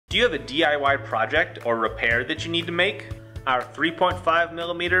Do you have a DIY project or repair that you need to make? Our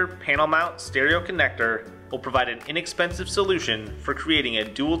 3.5mm panel mount stereo connector will provide an inexpensive solution for creating a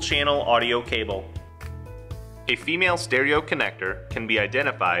dual-channel audio cable. A female stereo connector can be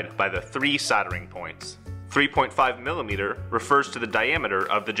identified by the 3 soldering points. 3.5mm refers to the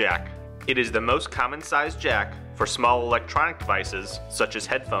diameter of the jack. It is the most common size jack for small electronic devices such as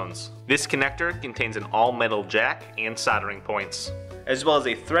headphones. This connector contains an all-metal jack and soldering points, as well as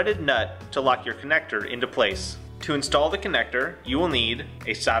a threaded nut to lock your connector into place. To install the connector, you will need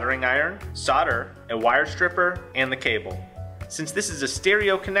a soldering iron, solder, a wire stripper, and the cable. Since this is a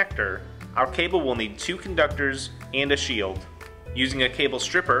stereo connector, our cable will need 2 conductors and a shield. Using a cable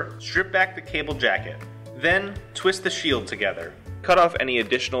stripper, strip back the cable jacket. Then, twist the shield together. Cut off any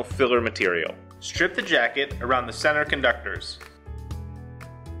additional filler material. Strip the jacket around the center conductors.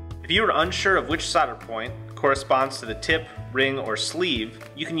 If you are unsure of which solder point corresponds to the tip, ring, or sleeve,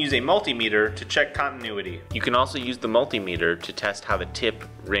 you can use a multimeter to check continuity. You can also use the multimeter to test how the tip,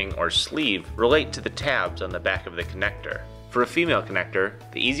 ring, or sleeve relate to the tabs on the back of the connector. For a female connector,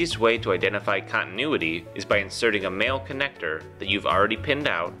 the easiest way to identify continuity is by inserting a male connector that you've already pinned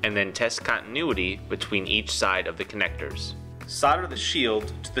out and then test continuity between each side of the connectors. Solder the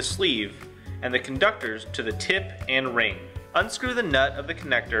shield to the sleeve and the conductors to the tip and ring. Unscrew the nut of the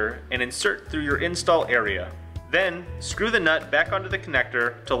connector and insert through your install area. Then, screw the nut back onto the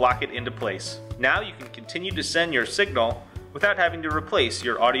connector to lock it into place. Now you can continue to send your signal without having to replace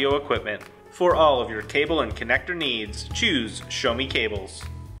your audio equipment. For all of your cable and connector needs, choose Show Me Cables.